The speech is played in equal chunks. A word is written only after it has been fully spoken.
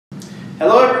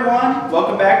Hello everyone,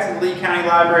 welcome back to the Lee County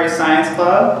Library Science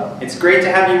Club. It's great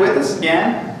to have you with us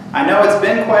again. I know it's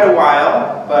been quite a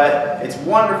while, but it's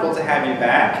wonderful to have you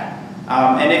back.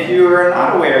 And if you are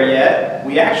not aware yet,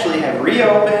 we actually have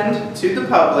reopened to the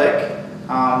public,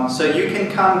 so you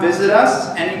can come visit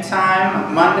us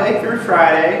anytime Monday through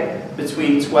Friday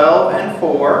between 12 and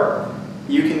 4.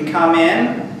 You can come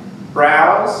in,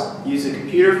 browse, use a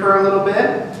computer for a little bit,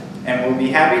 and we'll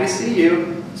be happy to see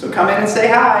you. So come in and say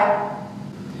hi.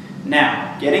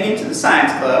 Now, getting into the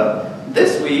Science Club,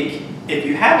 this week, if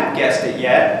you haven't guessed it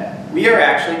yet, we are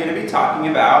actually going to be talking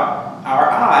about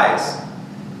our eyes.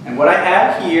 And what I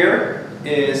have here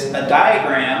is a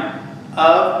diagram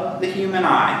of the human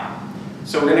eye.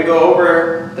 So we're going to go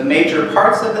over the major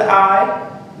parts of the eye,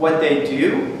 what they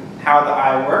do, how the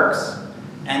eye works,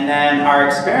 and then our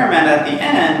experiment at the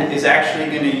end is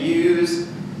actually going to use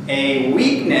a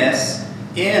weakness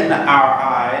in our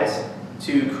eyes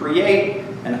to create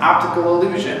an optical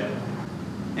illusion.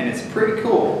 And it's pretty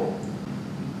cool.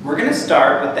 We're going to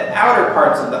start with the outer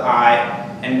parts of the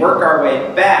eye and work our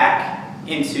way back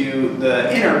into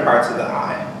the inner parts of the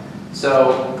eye.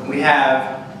 So we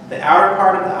have the outer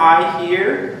part of the eye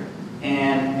here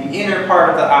and the inner part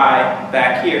of the eye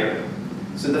back here.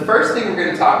 So the first thing we're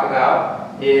going to talk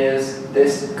about is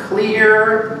this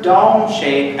clear dome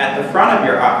shape at the front of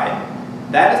your eye.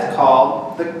 That is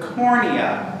called the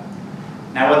cornea.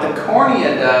 Now what the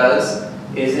cornea does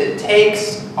is it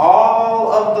takes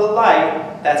all of the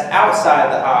light that's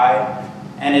outside the eye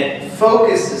and it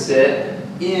focuses it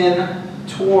in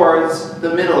towards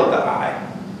the middle of the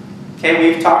eye. Okay,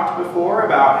 we've talked before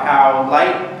about how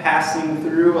light passing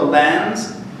through a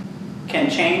lens can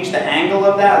change the angle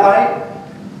of that light,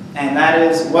 and that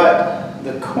is what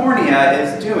the cornea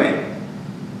is doing.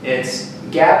 It's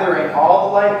gathering all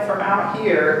the light from out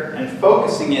here and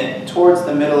focusing it towards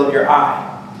the middle of your eye.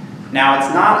 Now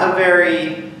it's not a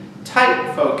very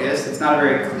tight focus, it's not a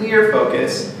very clear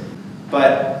focus,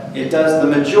 but it does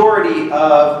the majority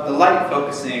of the light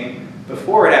focusing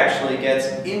before it actually gets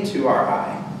into our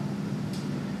eye.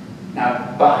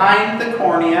 Now behind the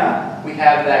cornea we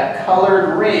have that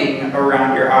colored ring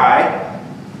around your eye,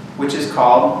 which is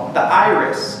called the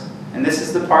iris. And this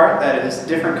is the part that is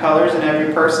different colors in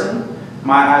every person.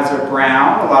 My eyes are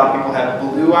brown, a lot of people have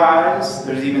blue eyes,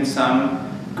 there's even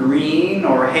some green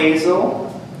or hazel.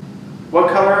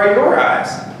 What color are your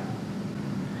eyes?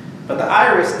 But the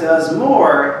iris does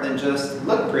more than just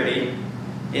look pretty.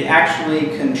 It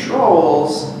actually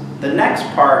controls the next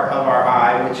part of our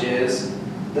eye, which is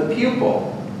the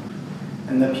pupil.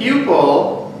 And the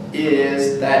pupil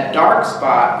is that dark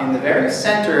spot in the very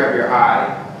center of your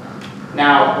eye.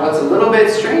 Now, what's a little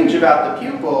bit strange about the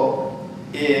pupil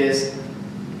is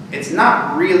it's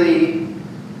not really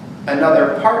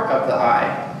another part of the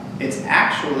eye. It's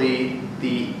actually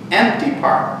the empty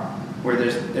part where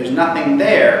there's nothing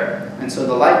there, and so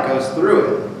the light goes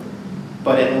through it.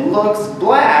 But it looks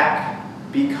black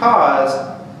because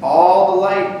all the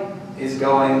light is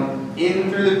going in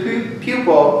through the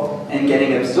pupil and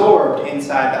getting absorbed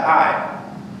inside the eye.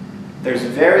 There's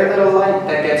very little light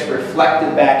that gets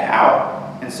reflected back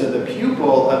out, and so the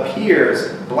pupil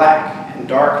appears black and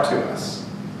dark to us.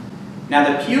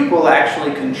 Now the pupil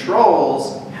actually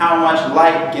controls how much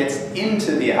light gets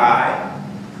into the eye.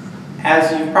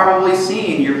 As you've probably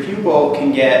seen, your pupil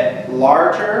can get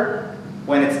larger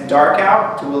when it's dark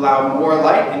out to allow more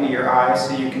light into your eye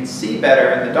so you can see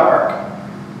better in the dark.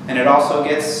 And it also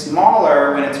gets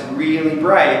smaller when it's really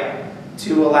bright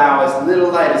to allow as little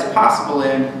light as possible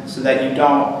in so that you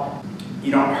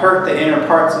don't hurt the inner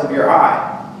parts of your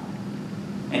eye.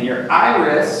 And your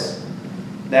iris,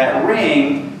 that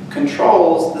ring,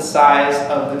 controls the size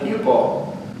of the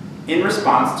pupil in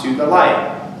response to the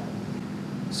light.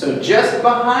 So just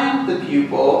behind the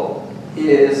pupil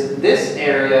is this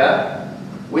area,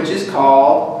 which is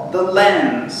called the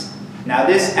lens. Now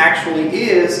this actually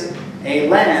is a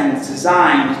lens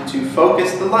designed to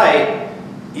focus the light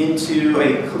into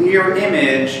a clear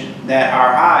image that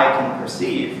our eye can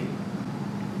perceive.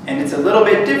 And it's a little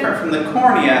bit different from the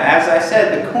cornea. As I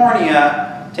said, the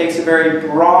cornea takes a very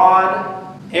broad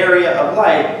area of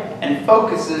light and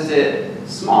focuses it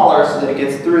smaller so that it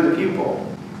gets through the pupil.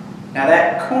 Now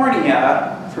that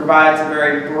cornea provides a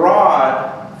very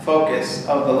broad focus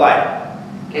of the light.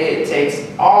 Okay, it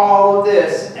takes all of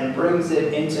this and brings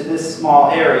it into this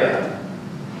small area.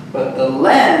 But the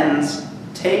lens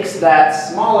takes that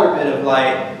smaller bit of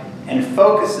light and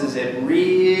focuses it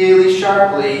really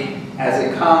sharply as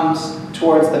it comes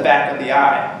towards the back of the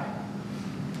eye.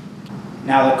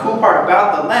 Now the cool part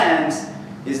about the lens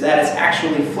is that it's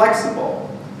actually flexible.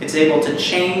 It's able to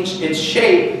change its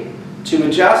shape to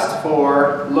adjust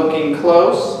for looking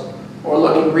close or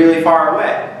looking really far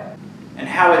away. And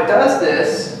how it does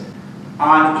this,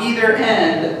 on either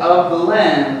end of the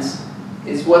lens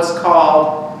is what's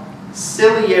called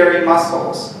ciliary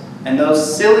muscles. And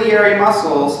those ciliary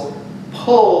muscles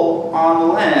pull on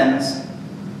the lens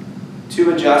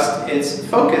to adjust its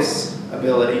focus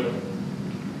ability.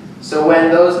 So when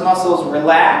those muscles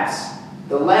relax,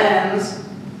 the lens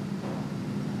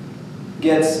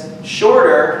gets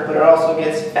shorter, but it also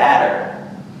gets fatter.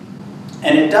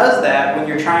 And it does that when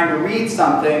you're trying to read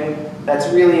something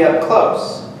that's really up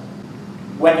close.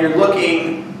 When you're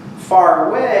looking far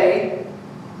away,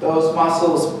 those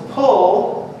muscles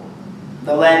pull,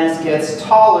 the lens gets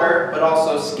taller but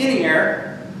also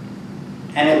skinnier,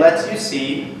 and it lets you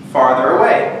see farther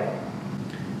away.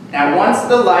 Now once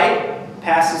the light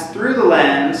passes through the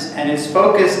lens and is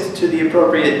focused to the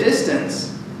appropriate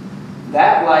distance,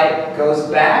 that light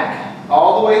goes back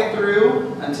all the way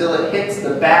through until it hits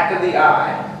the back of the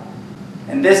eye.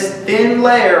 And this thin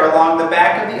layer along the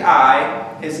back of the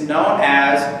eye is known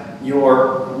as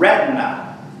your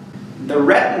retina. The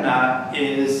retina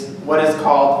is what is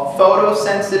called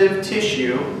photosensitive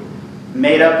tissue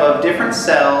made up of different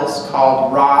cells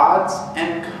called rods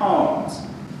and cones.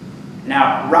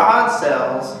 Now, rod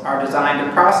cells are designed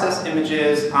to process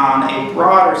images on a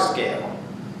broader scale.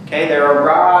 Okay, there are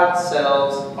rod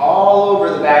cells all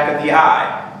over the back of the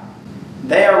eye.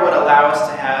 They are what allow us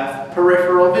to have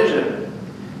peripheral vision.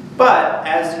 But,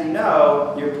 as you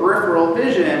know, your peripheral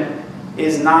vision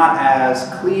is not as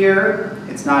clear,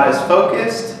 it's not as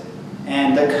focused,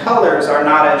 and the colors are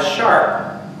not as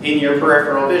sharp in your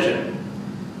peripheral vision.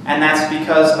 And that's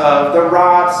because of the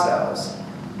rod cells.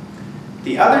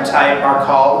 The other type are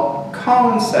called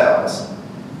cone cells.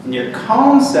 And your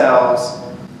cone cells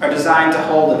are designed to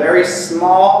hold a very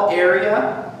small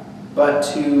area, but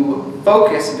to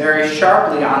focus very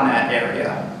sharply on that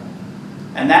area.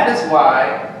 And that is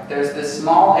why there's this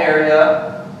small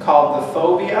area called the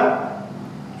fovea,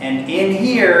 and in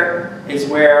here is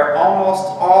where almost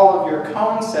all of your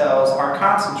cone cells are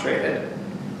concentrated.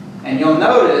 And you'll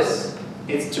notice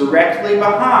it's directly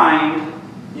behind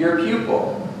your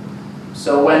pupil.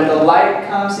 So when the light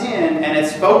comes in and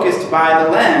it's focused by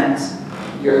the lens,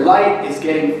 your light is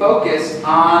getting focused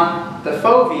on the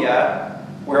fovea,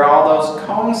 where all those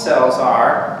cone cells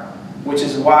are, which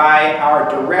is why our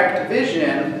direct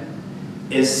vision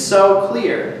is so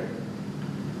clear.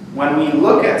 When we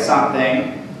look at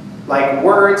something, like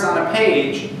words on a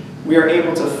page, we are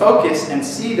able to focus and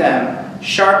see them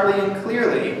sharply and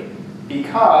clearly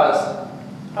because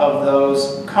of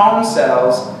those cone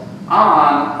cells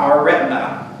on our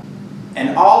retina.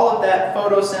 And all of that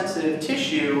photosensitive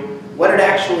tissue, what it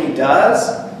actually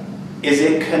does is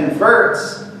it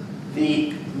converts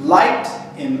the light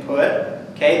input,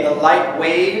 okay, the light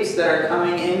waves that are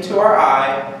coming into our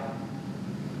eye,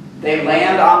 they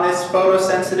land on this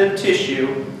photosensitive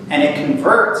tissue and it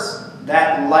converts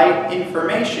that light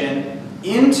information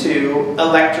into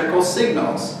electrical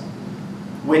signals.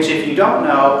 Which, if you don't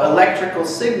know, electrical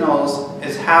signals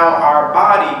is how our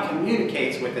body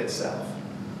communicates with itself.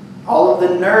 All of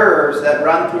the nerves that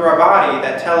run through our body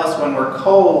that tell us when we're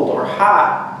cold or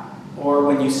hot, or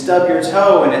when you stub your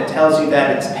toe and it tells you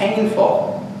that it's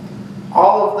painful.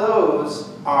 All of those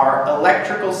are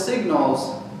electrical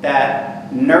signals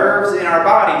that nerves in our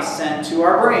body send to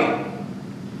our brain.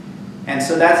 And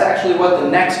so that's actually what the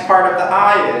next part of the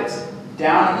eye is.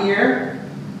 Down here,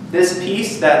 this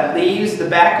piece that leaves the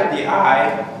back of the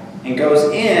eye and goes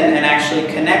in and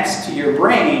actually connects to your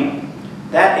brain,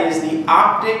 that is the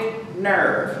optic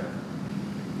nerve.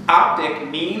 Optic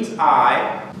means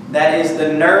eye. That is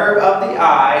the nerve of the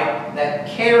eye that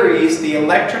carries the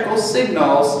electrical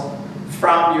signals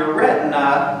from your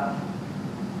retina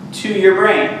to your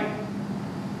brain.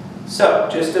 So,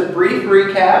 just a brief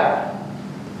recap.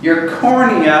 Your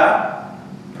cornea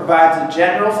provides a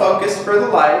general focus for the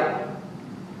light.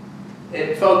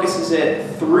 It focuses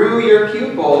it through your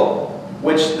pupil,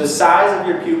 which the size of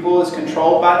your pupil is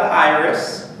controlled by the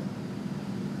iris.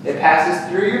 It passes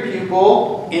through your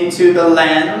pupil into the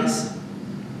lens,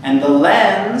 and the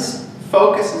lens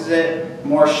focuses it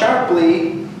more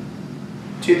sharply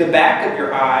to the back of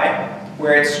your eye,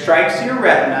 where it strikes your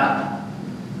retina.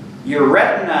 Your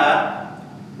retina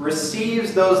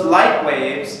receives those light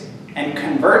waves and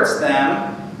converts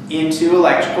them into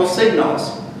electrical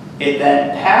signals. It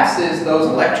then passes those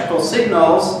electrical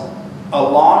signals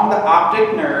along the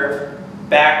optic nerve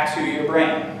back to your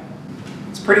brain.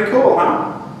 It's pretty cool,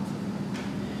 huh?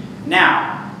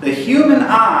 Now, the human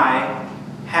eye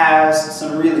has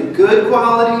some really good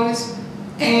qualities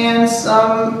and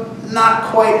some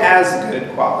not quite as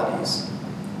good qualities.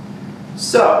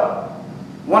 So,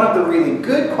 one of the really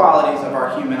good qualities of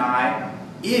our human eye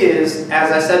is,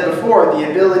 as I said before, the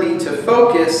ability to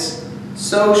focus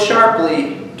so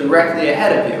sharply directly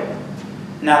ahead of you.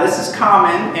 Now, this is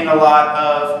common in a lot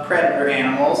of predator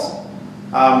animals.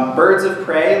 Birds of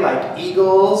prey like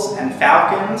eagles and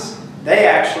falcons, they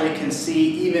actually can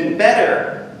see even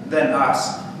better than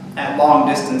us at long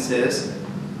distances.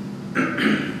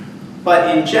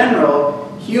 But in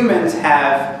general, humans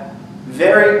have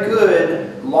very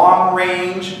good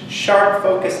long-range,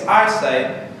 sharp-focused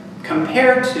eyesight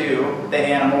compared to the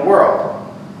animal world.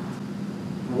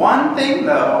 One thing,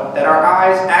 though, that our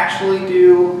eyes actually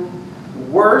do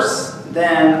worse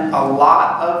than a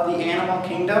lot of the animal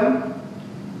kingdom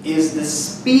is the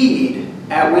speed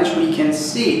at which we can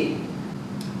see.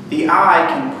 The eye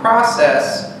can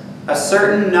process a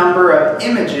certain number of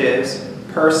images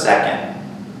per second.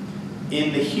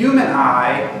 In the human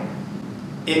eye,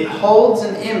 it holds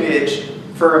an image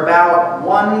for about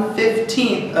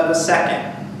 1/15th of a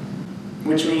second,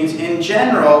 which means in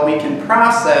general we can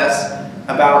process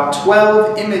about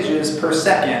 12 images per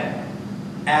second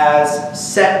as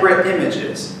separate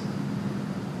images.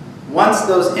 Once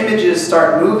those images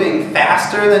start moving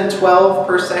faster than 12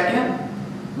 per second,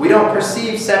 we don't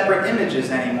perceive separate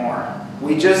images anymore.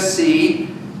 We just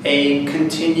see a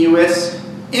continuous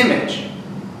image.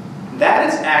 That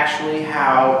is actually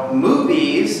how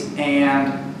movies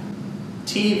and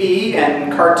TV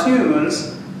and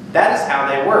cartoons, that is how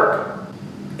they work.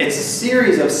 It's a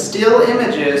series of still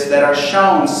images that are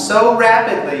shown so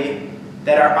rapidly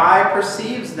that our eye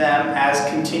perceives them as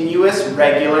continuous,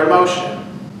 regular motion.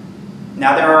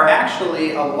 Now, there are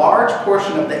actually a large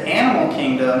portion of the animal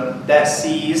kingdom that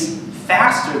sees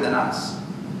faster than us.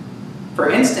 For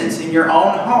instance, in your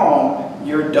own home,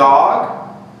 your dog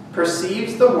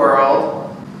perceives the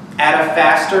world at a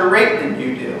faster rate than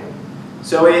you do.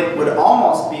 So it would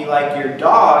almost be like your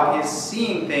dog is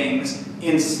seeing things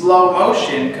in slow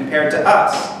motion compared to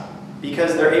us,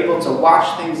 because they're able to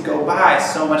watch things go by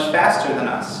so much faster than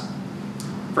us.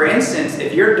 For instance,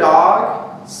 if your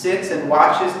dog sits and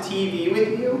watches TV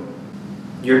with you,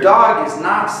 your dog is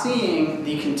not seeing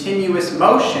the continuous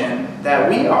motion that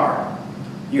we are.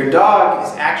 Your dog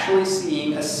is actually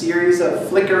seeing a series of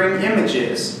flickering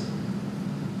images,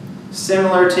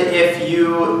 similar to if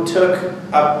you took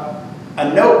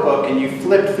a notebook and you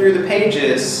flipped through the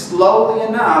pages slowly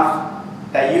enough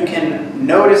that you can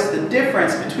notice the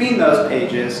difference between those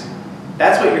pages.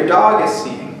 That's what your dog is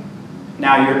seeing.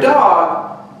 Now, your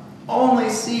dog only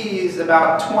sees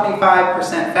about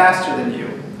 25% faster than you.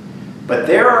 But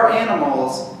there are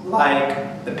animals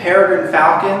like the peregrine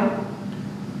falcon,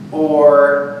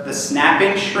 or the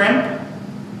snapping shrimp,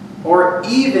 or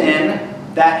even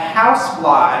that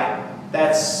housefly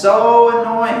that's so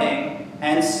annoying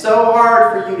and so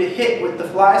hard for you to hit with the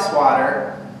fly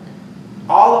swatter.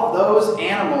 All of those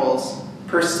animals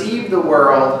perceive the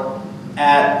world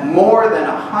at more than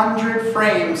 100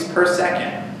 frames per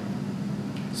second.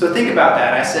 So think about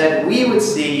that. I said we would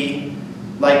see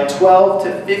like 12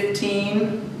 to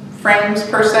 15 frames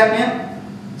per second.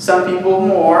 Some people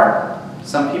more,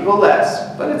 some people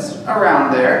less, but it's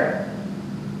around there.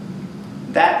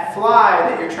 That fly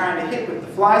that you're trying to hit with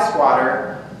the fly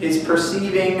swatter is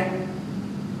perceiving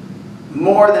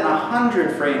more than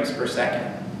 100 frames per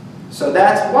second. So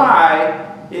that's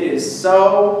why it is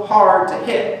so hard to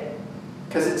hit,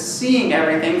 because it's seeing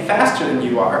everything faster than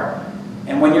you are.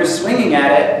 And when you're swinging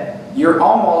at it, you're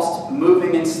almost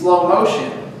moving in slow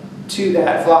motion to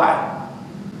that fly.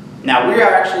 Now, we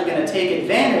are actually going to take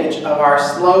advantage of our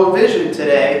slow vision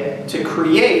today to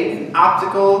create an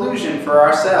optical illusion for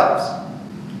ourselves.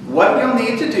 What you'll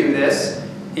need to do this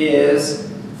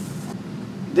is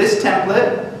this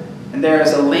template, and there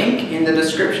is a link in the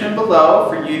description below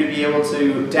for you to be able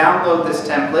to download this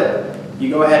template. You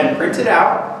go ahead and print it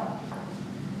out.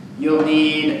 You'll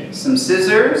need some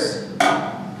scissors,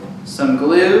 some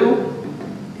glue,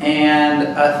 and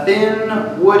a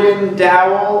thin wooden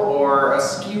dowel or a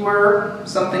skewer,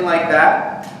 something like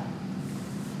that.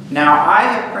 Now, I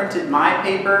have printed my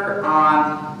paper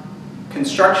on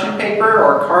construction paper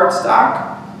or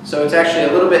cardstock, so it's actually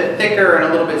a little bit thicker and a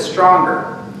little bit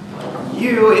stronger.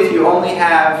 You, if you only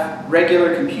have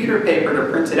regular computer paper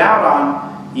to print it out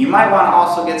on, you might want to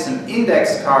also get some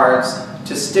index cards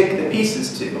to stick the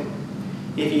pieces to.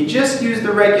 If you just use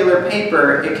the regular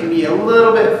paper, it can be a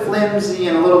little bit flimsy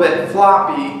and a little bit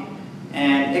floppy,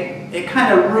 and it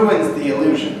kind of ruins the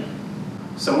illusion.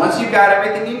 So once you've got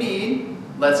everything you need,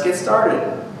 let's get started.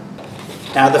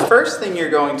 Now, the first thing you're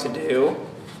going to do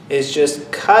is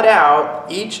just cut out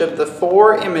each of the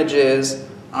 4 images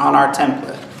on our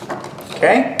template.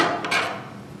 Okay?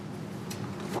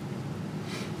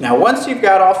 Now once you've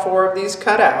got all 4 of these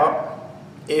cut out,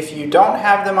 if you don't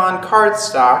have them on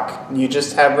cardstock and you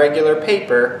just have regular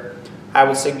paper, I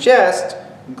would suggest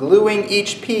gluing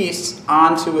each piece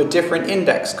onto a different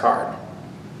index card.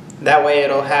 That way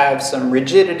it'll have some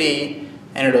rigidity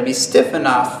and it'll be stiff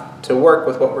enough to work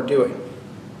with what we're doing.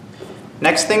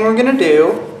 Next thing we're going to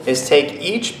do is take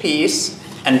each piece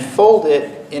and fold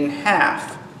it in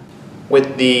half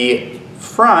with the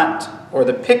front or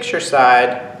the picture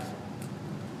side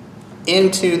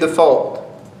into the fold.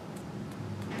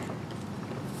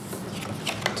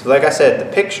 So like I said,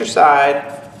 the picture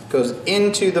side goes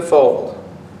into the fold.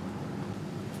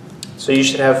 So you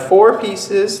should have 4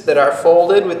 pieces that are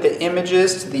folded with the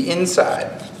images to the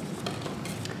inside.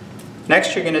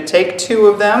 Next you're going to take 2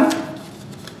 of them.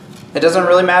 It doesn't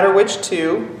really matter which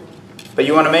 2, but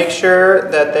you want to make sure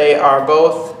that they are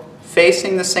both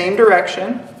facing the same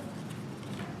direction.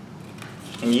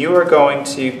 And you are going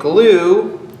to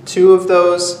glue 2 of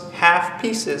those half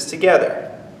pieces together.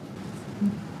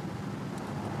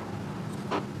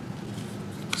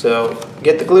 So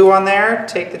get the glue on there,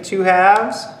 take the 2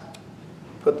 halves,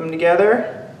 put them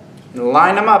together, and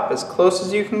line them up as close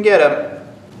as you can get them.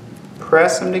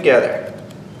 Press them together.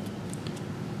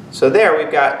 So there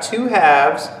we've got 2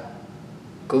 halves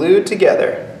glued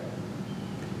together.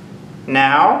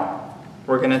 Now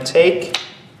we're going to take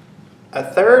a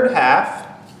 3rd half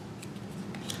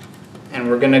and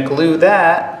we're going to glue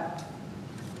that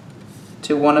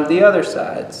to one of the other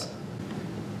sides.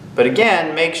 But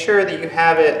again, make sure that you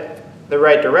have it the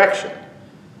right direction.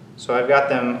 So I've got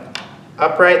them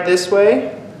upright this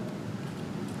way.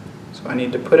 So I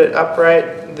need to put it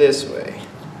upright this way.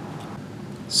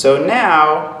 So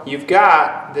now you've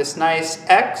got this nice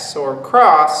X or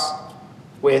cross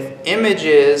with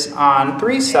images on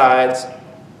 3 sides,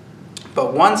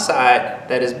 but one side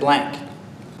that is blank.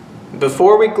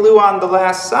 Before we glue on the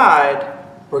last side,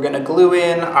 we're going to glue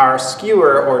in our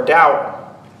skewer or dowel.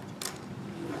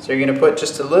 So you're going to put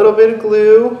just a little bit of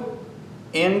glue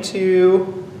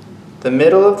into the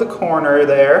middle of the corner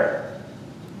there.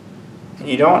 And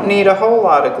you don't need a whole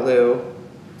lot of glue,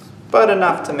 but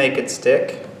enough to make it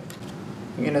stick.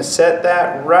 You're going to set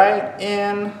that right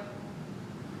in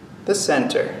the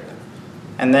center.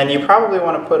 And then you probably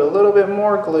want to put a little bit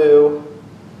more glue,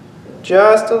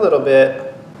 just a little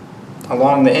bit,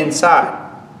 along the inside.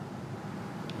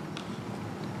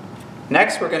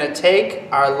 Next we're going to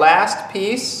take our last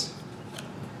piece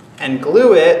and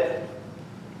glue it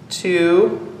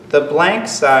to the blank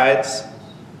sides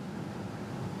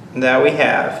that we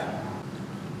have.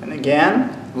 And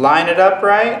again, line it up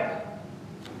right,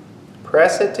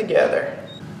 press it together.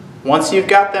 Once you've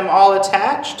got them all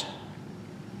attached,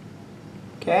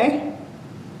 okay,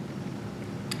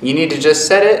 you need to just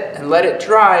set it and let it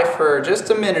dry for just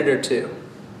a minute or 2.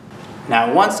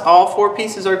 Now once all 4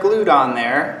 pieces are glued on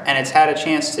there and it's had a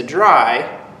chance to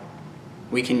dry,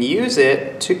 we can use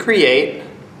it to create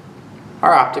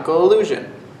our optical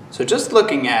illusion. So just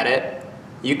looking at it,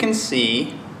 you can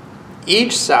see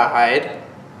each side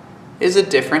is a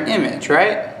different image,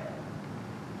 right?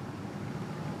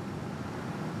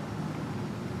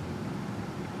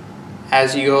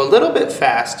 As you go a little bit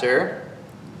faster,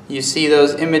 you see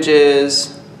those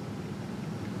images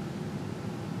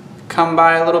come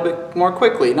by a little bit more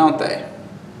quickly, don't they?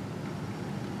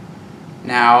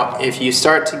 Now, if you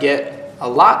start to get a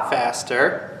lot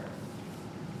faster,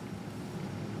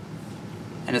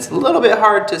 and it's a little bit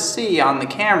hard to see on the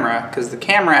camera because the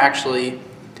camera actually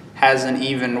has an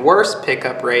even worse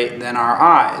pickup rate than our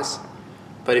eyes.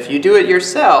 But if you do it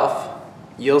yourself,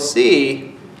 you'll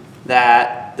see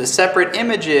that the separate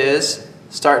images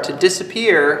start to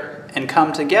disappear and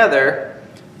come together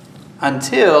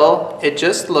until it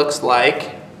just looks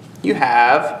like you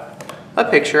have a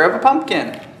picture of a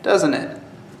pumpkin, doesn't it?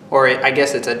 Or I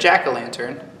guess it's a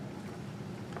jack-o'-lantern.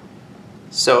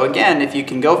 So again, if you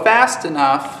can go fast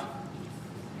enough,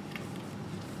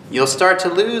 you'll start to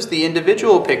lose the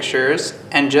individual pictures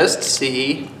and just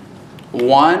see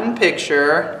one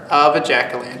picture of a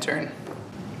jack-o'-lantern.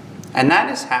 And that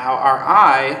is how our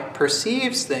eye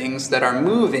perceives things that are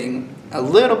moving a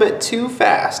little bit too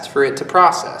fast for it to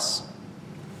process.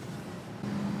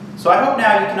 So I hope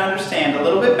now you can understand a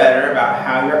little bit better about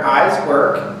how your eyes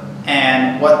work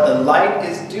and what the light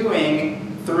is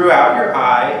doing throughout your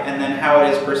eye and then how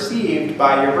it is perceived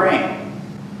by your brain.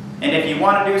 And if you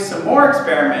want to do some more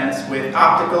experiments with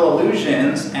optical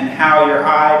illusions and how your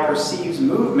eye perceives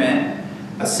movement,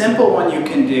 a simple one you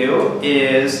can do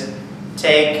is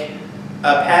take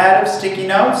a pad of sticky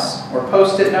notes or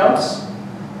post-it notes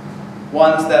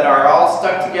ones that are all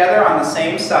stuck together on the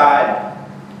same side.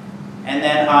 And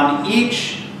then on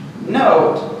each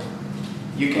note,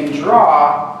 you can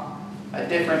draw a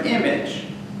different image.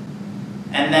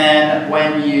 And then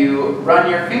when you run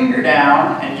your finger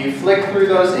down and you flick through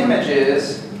those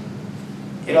images,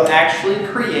 it'll actually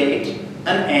create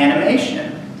an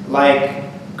animation, like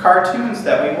cartoons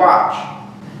that we watch.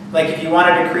 Like if you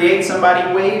wanted to create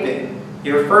somebody waving,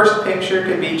 your first picture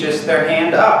could be just their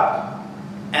hand up.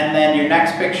 And then your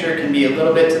next picture can be a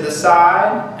little bit to the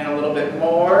side, and a little bit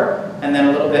more, and then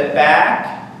a little bit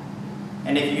back.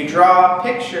 And if you draw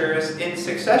pictures in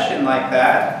succession like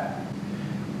that,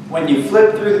 when you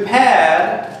flip through the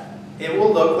pad, it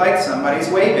will look like somebody's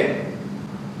waving.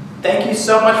 Thank you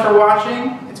so much for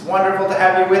watching. It's wonderful to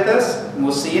have you with us, and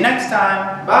we'll see you next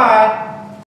time. Bye!